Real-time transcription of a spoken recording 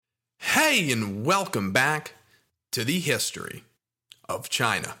Hey, and welcome back to the history of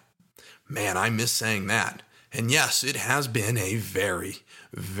China. Man, I miss saying that. And yes, it has been a very,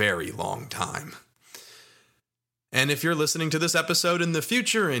 very long time. And if you're listening to this episode in the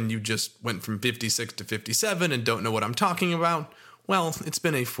future and you just went from 56 to 57 and don't know what I'm talking about, well, it's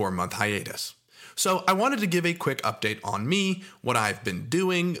been a 4-month hiatus. So I wanted to give a quick update on me, what I've been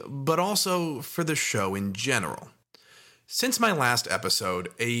doing, but also for the show in general. Since my last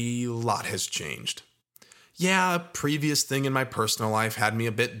episode, a lot has changed. Yeah, a previous thing in my personal life had me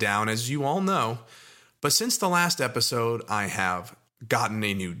a bit down, as you all know, but since the last episode, I have gotten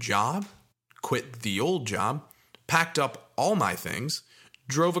a new job, quit the old job, packed up all my things,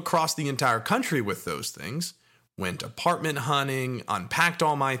 drove across the entire country with those things, went apartment hunting, unpacked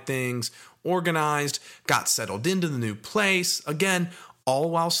all my things, organized, got settled into the new place, again, all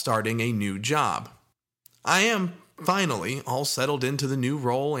while starting a new job. I am finally all settled into the new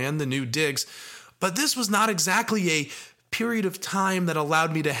role and the new digs, but this was not exactly a period of time that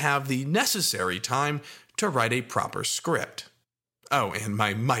allowed me to have the necessary time to write a proper script. Oh, and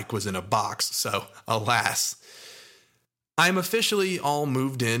my mic was in a box, so alas. I'm officially all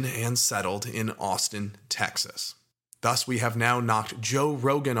moved in and settled in Austin, Texas. Thus, we have now knocked Joe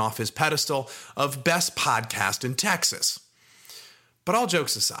Rogan off his pedestal of best podcast in Texas. But all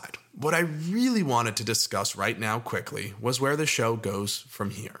jokes aside, what I really wanted to discuss right now quickly was where the show goes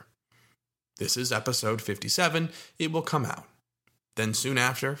from here. This is episode 57, it will come out. Then soon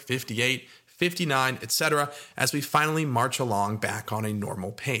after, 58, 59, etc., as we finally march along back on a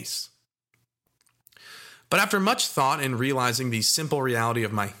normal pace. But after much thought and realizing the simple reality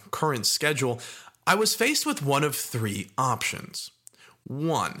of my current schedule, I was faced with one of 3 options.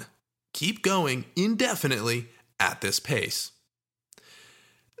 1, keep going indefinitely at this pace.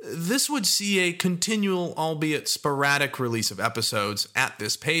 This would see a continual, albeit sporadic, release of episodes at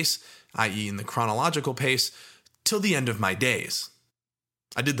this pace, i.e. in the chronological pace, till the end of my days.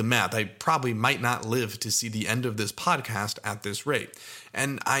 I did the math. I probably might not live to see the end of this podcast at this rate.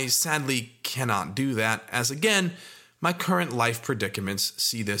 And I sadly cannot do that, as again, my current life predicaments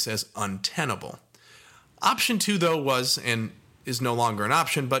see this as untenable. Option 2, though, was, and is no longer an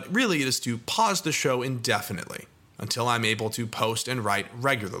option, but really it is to pause the show indefinitely, until I'm able to post and write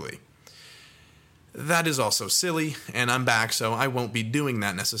regularly. That is also silly, and I'm back, so I won't be doing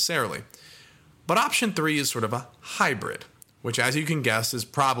that necessarily. But option 3 is sort of a hybrid, which, as you can guess, is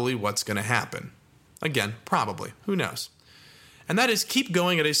probably what's going to happen. Again, probably. Who knows? And that is keep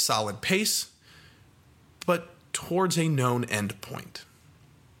going at a solid pace, but towards a known end point.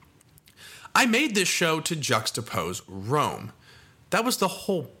 I made this show to juxtapose Rome. That was the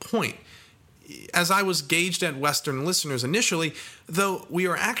whole point. As I was gauged at Western listeners initially, though we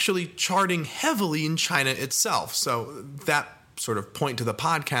are actually charting heavily in China itself, so that sort of point to the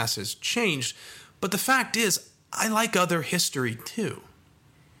podcast has changed, but the fact is, I like other history too.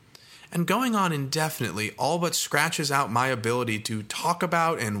 And going on indefinitely all but scratches out my ability to talk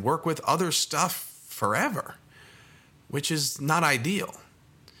about and work with other stuff forever, which is not ideal.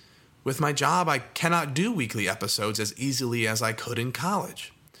 With my job, I cannot do weekly episodes as easily as I could in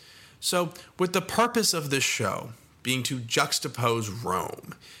college. So, with the purpose of this show being to juxtapose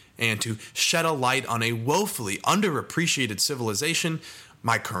Rome and to shed a light on a woefully underappreciated civilization,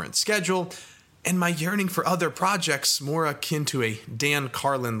 my current schedule, and my yearning for other projects more akin to a Dan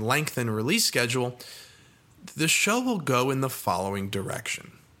Carlin lengthened release schedule, the show will go in the following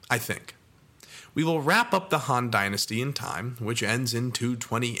direction, I think. We will wrap up the Han Dynasty in time, which ends in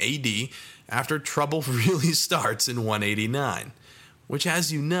 220 AD, after trouble really starts in 189. Which,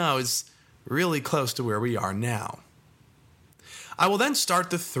 as you know, is really close to where we are now. I will then start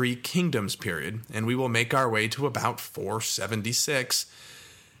the 3 Kingdoms period, and we will make our way to about 476.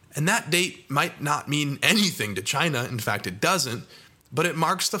 And that date might not mean anything to China, in fact it doesn't, but it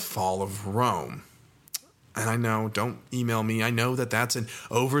marks the fall of Rome. And I know, don't email me, I know that that's an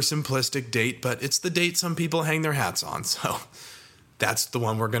oversimplistic date, but it's the date some people hang their hats on, so that's the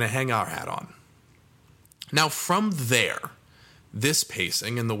one we're going to hang our hat on. Now from there, this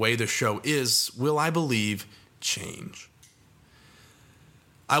pacing and the way the show is will, I believe, change.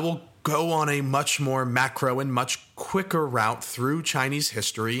 I will go on a much more macro and much quicker route through Chinese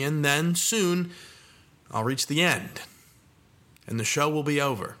history, and then soon I'll reach the end. And the show will be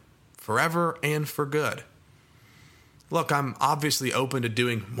over, forever and for good. Look, I'm obviously open to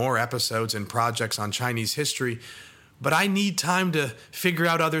doing more episodes and projects on Chinese history, but I need time to figure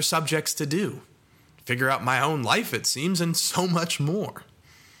out other subjects to do. Figure out my own life, it seems, and so much more.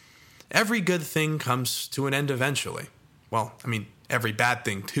 Every good thing comes to an end eventually. Well, I mean, every bad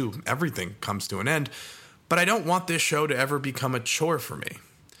thing too. Everything comes to an end. But I don't want this show to ever become a chore for me.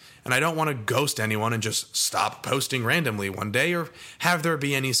 and I don't want to ghost anyone and just stop posting randomly one day or have there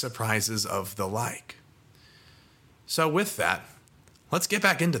be any surprises of the like. So with that, let's get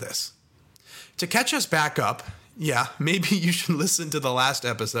back into this. To catch us back up, yeah, maybe you should listen to the last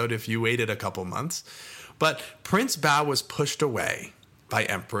episode if you waited a couple months, but Prince Bao was pushed away by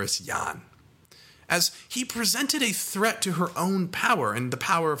Empress Yan, as he presented a threat to her own power and the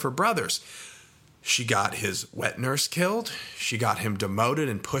power of her brothers. She got his wet nurse killed, she got him demoted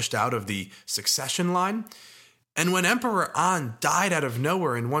and pushed out of the succession line, and when Emperor An died out of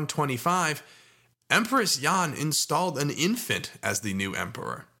nowhere in 125, Empress Yan installed an infant as the new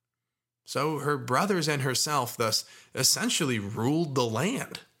emperor. So her brothers and herself thus essentially ruled the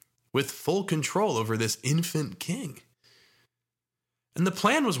land, with full control over this infant king. And the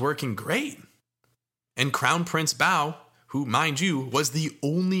plan was working great. And Crown Prince Bao, who, mind you, was the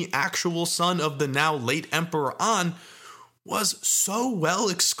only actual son of the now late Emperor An, was so well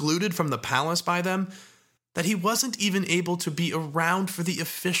excluded from the palace by them that he wasn't even able to be around for the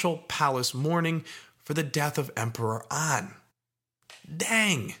official palace mourning for the death of Emperor An.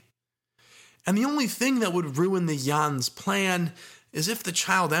 Dang! And the only thing that would ruin the Yan's plan is if the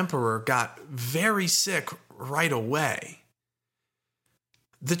child emperor got very sick right away.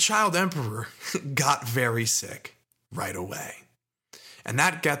 The child emperor got very sick right away. And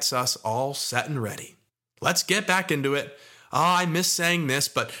that gets us all set and ready. Let's get back into it. Oh, I miss saying this,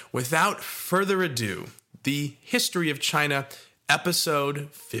 but without further ado, the History of China, episode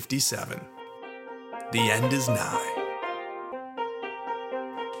 57. The end is nigh.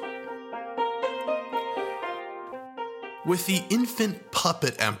 With the infant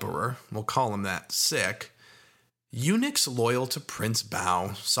puppet emperor, we'll call him that, sick, eunuchs loyal to Prince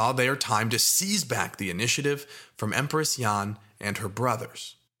Bao saw their time to seize back the initiative from Empress Yan and her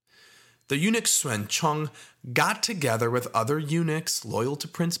brothers. The eunuch Sun Cheng got together with other eunuchs loyal to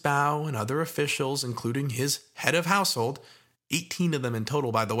Prince Bao and other officials, including his head of household, 18 of them in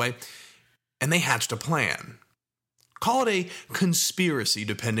total, by the way, and they hatched a plan. Call it a conspiracy,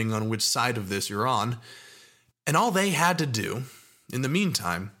 depending on which side of this you're on. And all they had to do, in the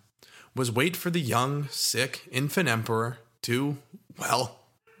meantime, was wait for the young, sick infant emperor to, well,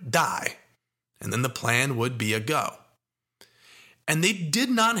 die. And then the plan would be a go. And they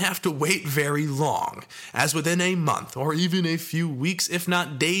did not have to wait very long, as within a month or even a few weeks, if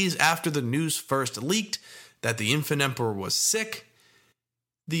not days after the news first leaked that the infant emperor was sick,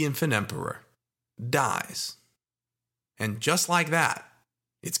 the infant emperor dies. And just like that,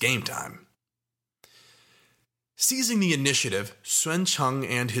 it's game time. Seizing the initiative, Sun Cheng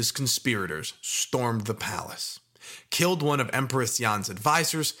and his conspirators stormed the palace, killed one of Empress Yan's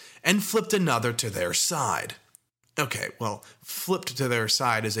advisors, and flipped another to their side. Okay, well, flipped to their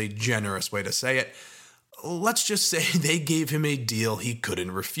side is a generous way to say it. Let's just say they gave him a deal he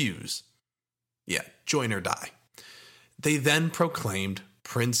couldn't refuse. Yeah, join or die. They then proclaimed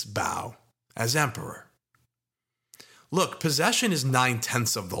Prince Bao as emperor. Look, possession is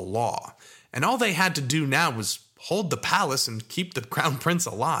 9/10 of the law, and all they had to do now was hold the palace and keep the crown prince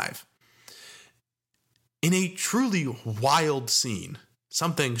alive. In a truly wild scene,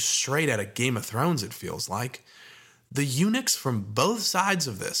 something straight out of Game of Thrones it feels like, the eunuchs from both sides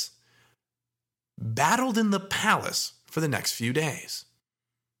of this battled in the palace for the next few days.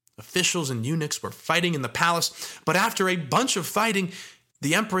 Officials and eunuchs were fighting in the palace, but after a bunch of fighting,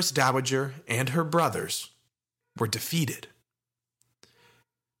 the Empress Dowager and her brothers were defeated.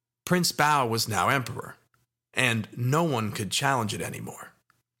 Prince Bao was now emperor, and no one could challenge it anymore.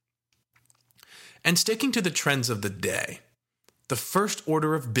 And sticking to the trends of the day, the first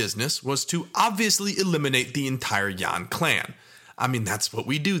order of business was to obviously eliminate the entire Yan clan. I mean, that's what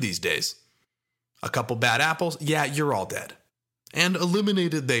we do these days. A couple bad apples, yeah, you're all dead. And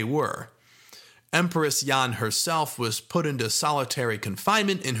eliminated they were. Empress Yan herself was put into solitary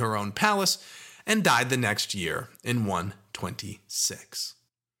confinement in her own palace and died the next year in 126.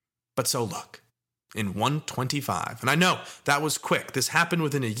 But so look, in 125, and I know that was quick, this happened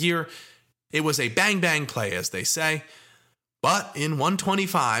within a year, it was a bang-bang play, as they say, but in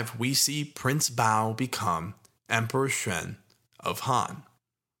 125, we see Prince Bao become Emperor Shun of Han.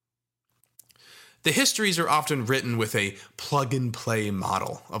 The histories are often written with a plug-and-play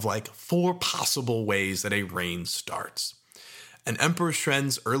model of like 4 possible ways that a reign starts. And Emperor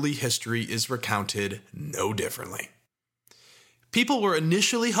Shun's early history is recounted no differently. People were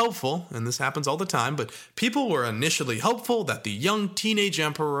initially hopeful, and this happens all the time, but people were initially hopeful that the young teenage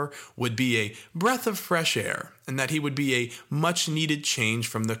emperor would be a breath of fresh air, and that he would be a much-needed change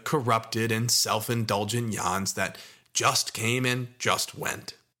from the corrupted and self-indulgent Yans that just came and just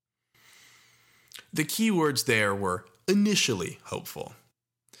went. The key words there were initially hopeful.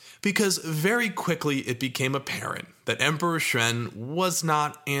 because very quickly it became apparent that Emperor Shen was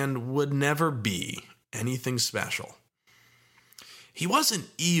not and would never be anything special. He wasn't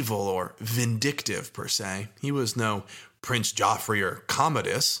evil or vindictive per se. He was no Prince Joffrey or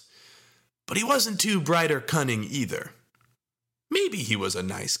Commodus, but he wasn't too bright or cunning either. Maybe he was a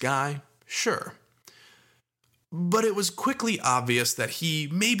nice guy, sure. But it was quickly obvious that he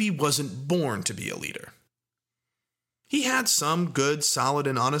maybe wasn't born to be a leader. He had some good, solid,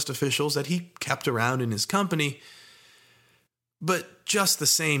 and honest officials that he kept around in his company, but just the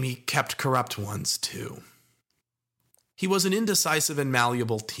same, he kept corrupt ones too. He was an indecisive and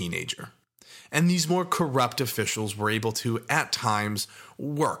malleable teenager, and these more corrupt officials were able to, at times,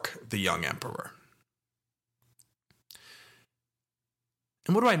 work the young emperor.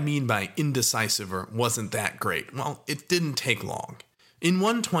 And what do I mean by indecisive or wasn't that great? Well, it didn't take long. In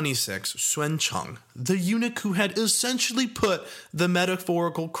 126, Xuancheng, the eunuch who had essentially put the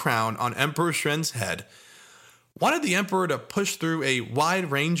metaphorical crown on Emperor Shen's head, wanted the emperor to push through a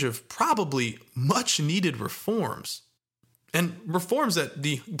wide range of probably much-needed reforms. And reforms that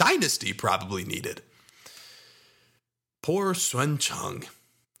the dynasty probably needed. Poor Xuancheng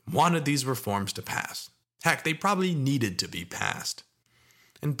wanted these reforms to pass. Heck, they probably needed to be passed.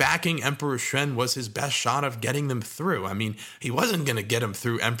 And backing Emperor Shen was his best shot of getting them through. I mean, he wasn't going to get them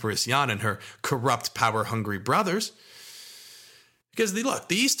through Empress Yan and her corrupt, power-hungry brothers. Because, the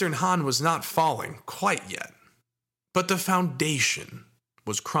Eastern Han was not falling quite yet. But the foundation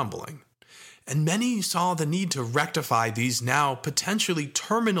was crumbling. And many saw the need to rectify these now potentially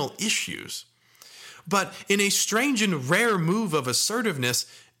terminal issues. But in a strange and rare move of assertiveness,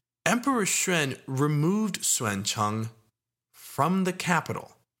 Emperor Shen removed Xuancheng from the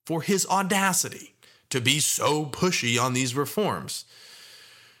capital for his audacity to be so pushy on these reforms.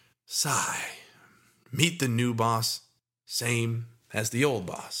 Sigh. Meet the new boss, same as the old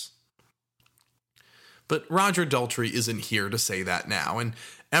boss. But Roger Daltrey isn't here to say that now, and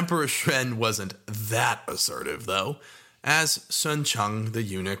Emperor Shen wasn't that assertive, though, as Xuancheng the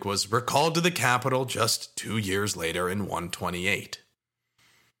eunuch was recalled to the capital just 2 years later in 128.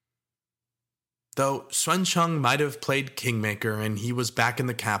 Though Xuancheng might have played kingmaker and he was back in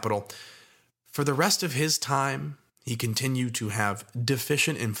the capital, for the rest of his time, he continued to have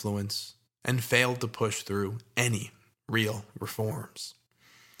deficient influence and failed to push through any real reforms.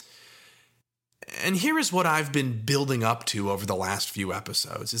 And here is what I've been building up to over the last few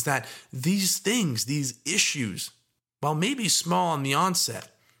episodes, is that these things, these issues, while maybe small on the onset,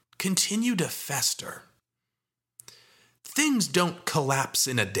 continue to fester. Things don't collapse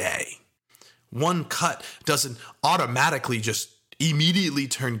in a day. One cut doesn't automatically just immediately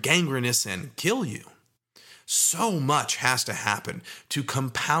turn gangrenous and kill you. So much has to happen to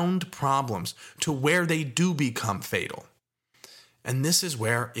compound problems to where they do become fatal. And this is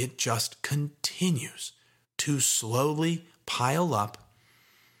where it just continues to slowly pile up,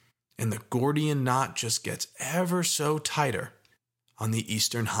 and the Gordian knot just gets ever so tighter on the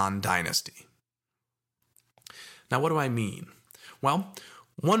Eastern Han dynasty. Now, what do I mean? Well,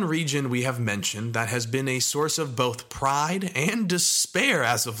 one region we have mentioned that has been a source of both pride and despair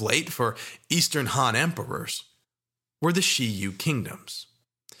as of late for Eastern Han emperors were the Shiyu kingdoms.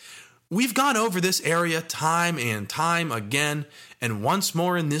 We've gone over this area time and time again, and once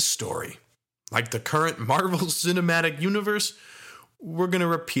more in this story, like the current Marvel Cinematic Universe, we're going to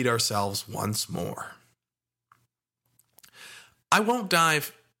repeat ourselves once more. I won't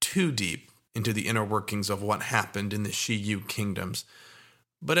dive too deep into the inner workings of what happened in the Shiyu kingdoms,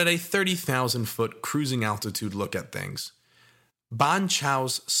 but at a 30,000-foot cruising altitude look at things, Ban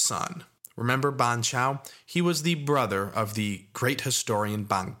Chao's son, remember Ban Chao? He was the brother of the great historian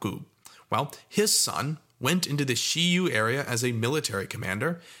Ban Gu. Well, his son went into the Shiyu area as a military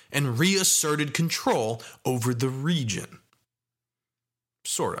commander and reasserted control over the region.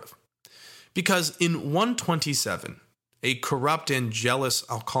 Sort of. Because in 127, a corrupt and jealous,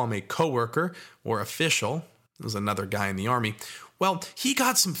 I'll call him a coworker or official, there's another guy in the army, well, he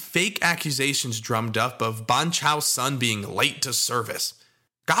got some fake accusations drummed up of Ban Chao's son being late to service.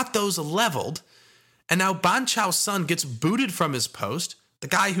 Got those leveled, and now Ban Chao's son gets booted from his post, the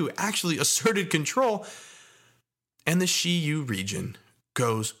guy who actually asserted control, and the Shiyu region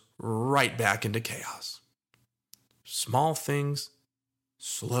goes right back into chaos. Small things,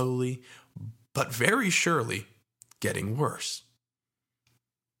 slowly, but very surely, getting worse.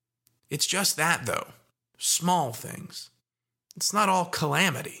 It's just that, though. Small things. It's not all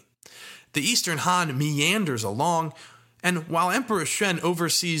calamity. The Eastern Han meanders along, and while Emperor Shen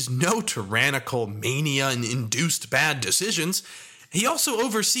oversees no tyrannical mania and induced bad decisions, he also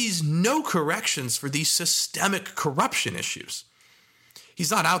oversees no corrections for these systemic corruption issues. He's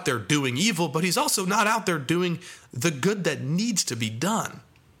not out there doing evil, but he's also not out there doing the good that needs to be done.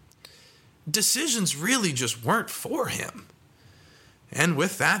 Decisions really just weren't for him. And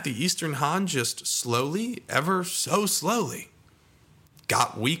with that, the Eastern Han just slowly, ever so slowly,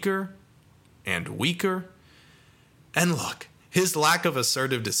 got weaker and weaker. And look, his lack of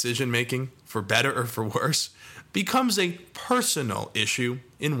assertive decision-making, for better or for worse, becomes a personal issue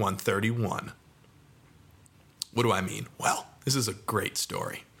in 131. What do I mean? Well, this is a great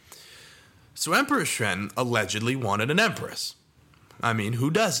story. So Emperor Shen allegedly wanted an empress. I mean, who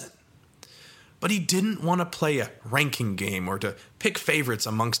doesn't? But he didn't want to play a ranking game or to pick favorites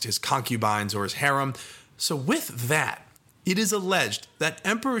amongst his concubines or his harem. So with that, it is alleged that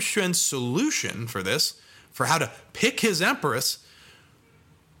Emperor Shen's solution for this, for how to pick his empress,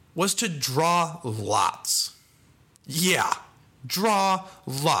 was to draw lots. Yeah, draw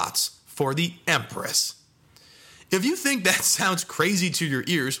lots for the empress. If you think that sounds crazy to your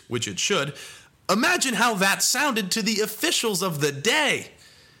ears, which it should, imagine how that sounded to the officials of the day.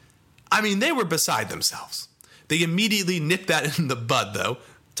 I mean, they were beside themselves. They immediately nipped that in the bud, though,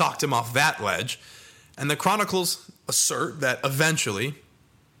 talked him off that ledge, and the chronicles assert that eventually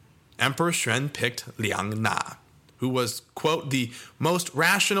Emperor Shen picked Liang Na, who was, quote, the most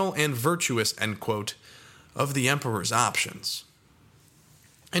rational and virtuous, end quote, of the emperor's options.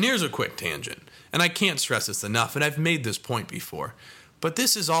 And here's a quick tangent, and I can't stress this enough, and I've made this point before, but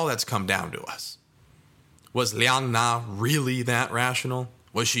this is all that's come down to us. Was Liang Na really that rational?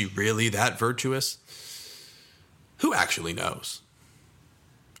 Was she really that virtuous? Who actually knows?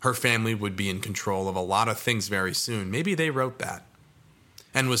 Her family would be in control of a lot of things very soon. Maybe they wrote that.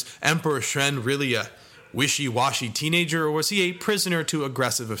 And was Emperor Shen really a wishy-washy teenager, or was he a prisoner to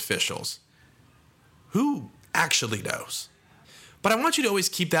aggressive officials? Who actually knows? But I want you to always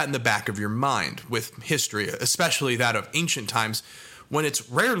keep that in the back of your mind with history, especially that of ancient times, when it's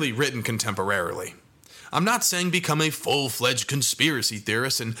rarely written contemporarily. I'm not saying become a full-fledged conspiracy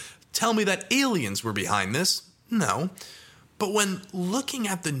theorist and tell me that aliens were behind this. No. But when looking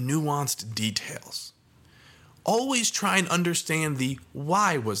at the nuanced details, always try and understand the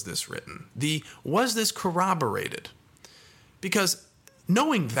why was this written, the was this corroborated. Because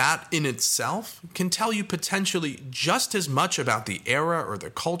knowing that in itself can tell you potentially just as much about the era or the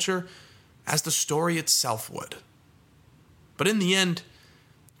culture as the story itself would. But in the end,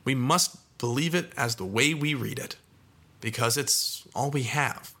 we must believe it as the way we read it, because it's all we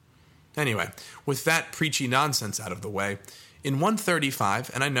have. Anyway, with that preachy nonsense out of the way, in 135,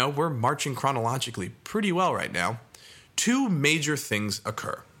 and I know we're marching chronologically pretty well right now, two major things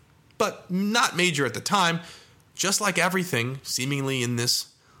occur. But not major at the time. Just like everything seemingly in this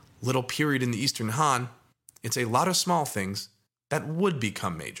little period in the Eastern Han, it's a lot of small things that would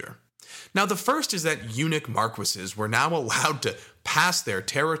become major. Now, the first is that eunuch marquises were now allowed to pass their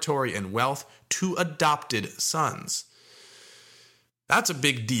territory and wealth to adopted sons. That's a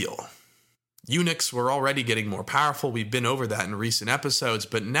big deal. Eunuchs were already getting more powerful. We've been over that in recent episodes,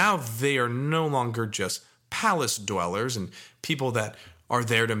 but now they are no longer just palace dwellers and people that are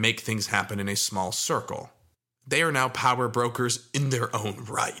there to make things happen in a small circle. They are now power brokers in their own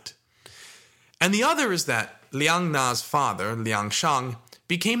right. And the other is that Liang Na's father, Liang Shang,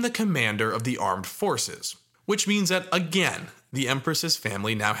 became the commander of the armed forces, which means that, again, the Empress's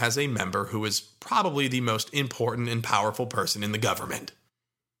family now has a member who is probably the most important and powerful person in the government.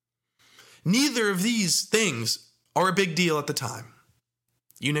 Neither of these things are a big deal at the time.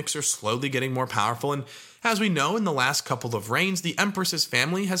 Eunuchs are slowly getting more powerful, and as we know, in the last couple of reigns, the Empress's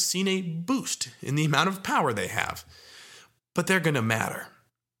family has seen a boost in the amount of power they have. But they're gonna matter.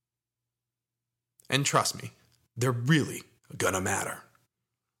 And trust me, they're really gonna matter.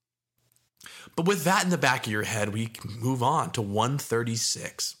 But with that in the back of your head, we move on to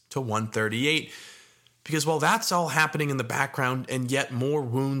 136, to 138, because while that's all happening in the background and yet more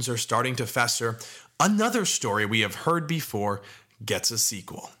wounds are starting to fester, another story we have heard before gets a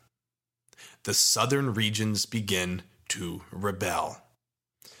sequel. The southern regions begin to rebel.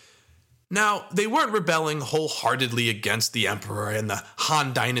 Now, they weren't rebelling wholeheartedly against the emperor and the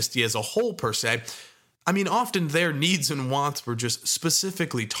Han dynasty as a whole per se. I mean, often their needs and wants were just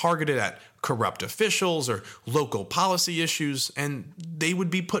specifically targeted at corrupt officials or local policy issues, and they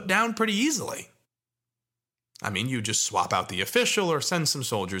would be put down pretty easily. I mean, you just swap out the official or send some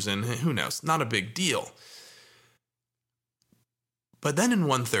soldiers in, who knows, not a big deal. But then in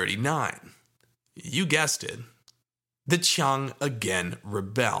 139, you guessed it, the Qiang again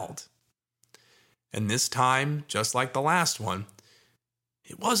rebelled. And this time, just like the last one,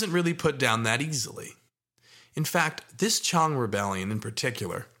 it wasn't really put down that easily. In fact, this Qiang rebellion in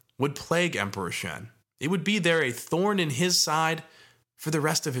particular would plague Emperor Shen. It would be there a thorn in his side for the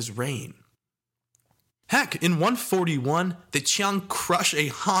rest of his reign. Heck, in 141, the Qiang crush a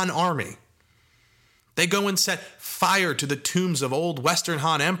Han army. They go and set fire to the tombs of old Western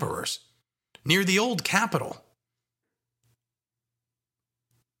Han emperors near the old capital.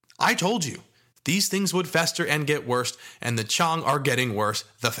 I told you, these things would fester and get worse, and the Qiang are getting worse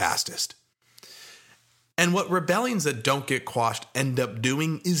the fastest. And what rebellions that don't get quashed end up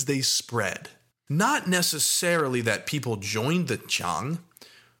doing is they spread. Not necessarily that people joined the Qiang,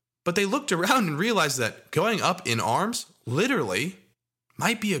 but they looked around and realized that going up in arms, literally,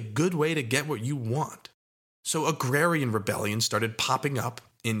 might be a good way to get what you want. So agrarian rebellions started popping up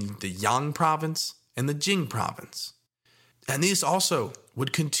in the Yang province and the Jing province. And these also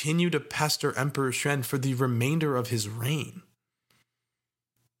would continue to pester Emperor Xuan for the remainder of his reign.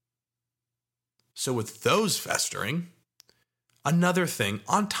 So with those festering, another thing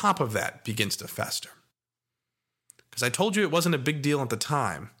on top of that begins to fester. Because I told you it wasn't a big deal at the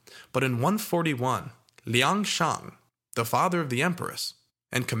time, but in 141, Liang Shang, the father of the empress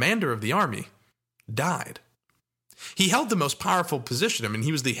and commander of the army, died. He held the most powerful position. I mean,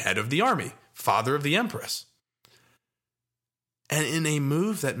 he was the head of the army, father of the empress. And in a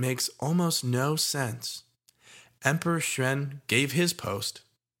move that makes almost no sense, Emperor Xuan gave his post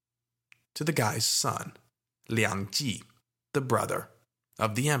to the guy's son, Liang Ji, the brother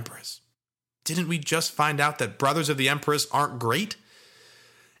of the empress. Didn't we just find out that brothers of the empress aren't great?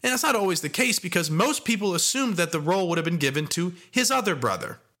 And that's not always the case, because most people assumed that the role would have been given to his other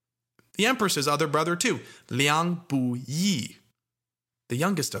brother, the empress's other brother too, Liang Bu-yi, the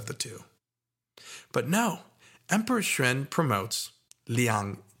youngest of the two. But no, Emperor Xuan promotes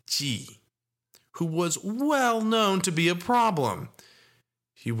Liang Ji, who was well known to be a problem.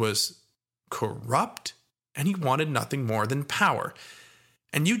 He was corrupt, and he wanted nothing more than power.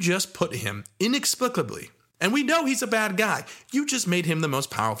 And you just put him inexplicably, and we know he's a bad guy, you just made him the most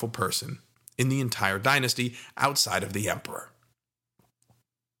powerful person in the entire dynasty outside of the emperor.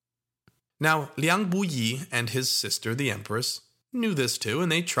 Now, Liang Bu-yi and his sister, the empress, knew this too,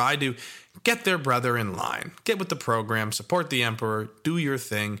 and they tried to get their brother in line, get with the program, support the emperor, do your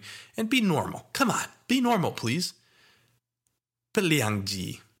thing, and be normal. Come on, be normal, please. But Liang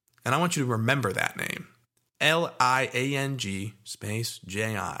Ji, and I want you to remember that name, Liang space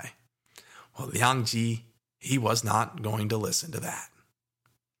Ji. Well, Liang Ji, he was not going to listen to that.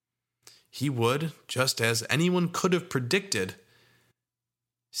 He would, just as anyone could have predicted,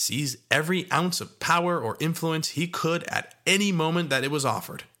 seize every ounce of power or influence he could at any moment that it was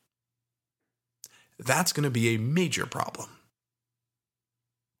offered. That's going to be a major problem.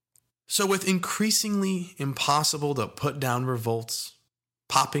 So with increasingly impossible to put down revolts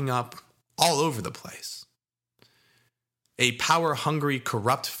popping up all over the place, a power-hungry,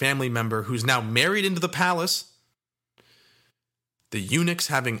 corrupt family member who's now married into the palace, the eunuchs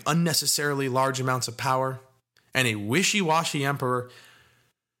having unnecessarily large amounts of power, and a wishy-washy emperor,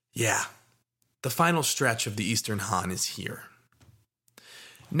 yeah, the final stretch of the Eastern Han is here.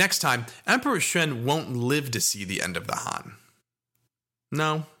 Next time, Emperor Xuan won't live to see the end of the Han.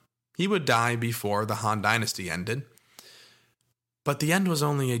 No, he would die before the Han dynasty ended. But the end was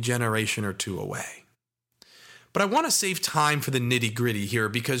only a generation or two away. But I want to save time for the nitty-gritty here,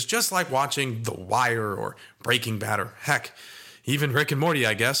 because just like watching The Wire or Breaking Bad, or heck, even Rick and Morty,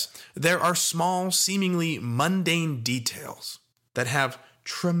 I guess, there are small, seemingly mundane details that have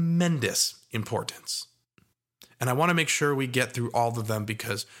tremendous importance. And I want to make sure we get through all of them,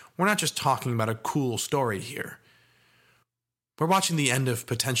 because we're not just talking about a cool story here. We're watching the end of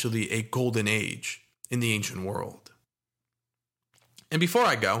potentially a golden age in the ancient world. And before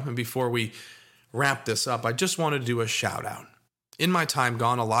I go, and before we wrap this up, I just want to do a shout out. In my time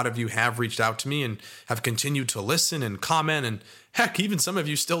gone, a lot of you have reached out to me and have continued to listen and comment, and heck, even some of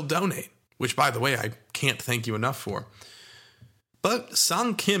you still donate, which, by the way, I can't thank you enough for. But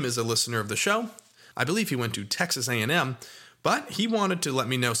Sang Kim is a listener of the show. I believe he went to Texas A&M, but he wanted to let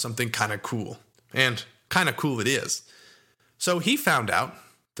me know something kind of cool. And kind of cool it is. So he found out,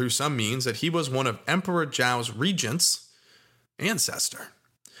 through some means, that he was one of Emperor Zhao's regents' ancestor.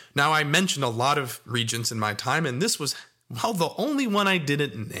 Now, I mentioned a lot of regents in my time, and this was, well, the only one I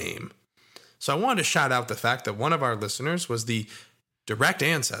didn't name. So I wanted to shout out the fact that one of our listeners was the direct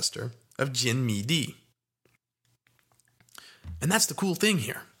ancestor of Jin Mi-di. And that's the cool thing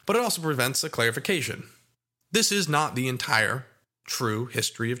here. But it also prevents a clarification. This is not the entire true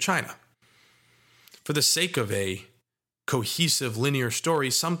history of China. For the sake of a cohesive linear story,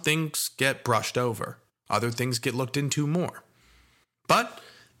 some things get brushed over. Other things get looked into more. But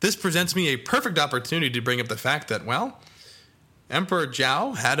this presents me a perfect opportunity to bring up the fact that, well, Emperor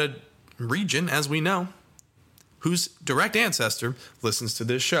Zhao had a region, as we know, whose direct ancestor listens to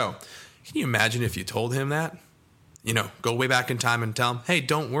this show. Can you imagine if you told him that? Go way back in time and tell him, hey,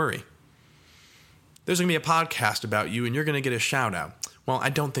 don't worry. There's going to be a podcast about you and you're going to get a shout out. Well, I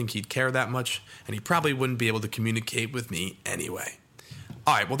don't think he'd care that much, and he probably wouldn't be able to communicate with me anyway.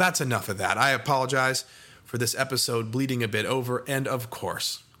 All right, well, that's enough of that. I apologize for this episode bleeding a bit over, and of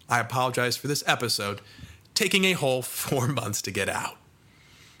course, I apologize for this episode taking a whole 4 months to get out.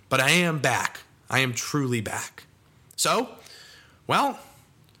 But I am back. I am truly back. So, well,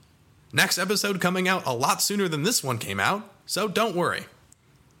 next episode coming out a lot sooner than this one came out, so don't worry.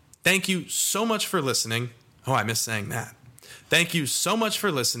 Thank you so much for listening. Oh, I missed saying that. Thank you so much for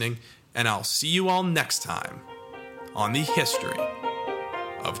listening, and I'll see you all next time on the history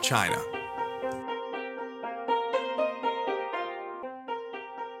of China.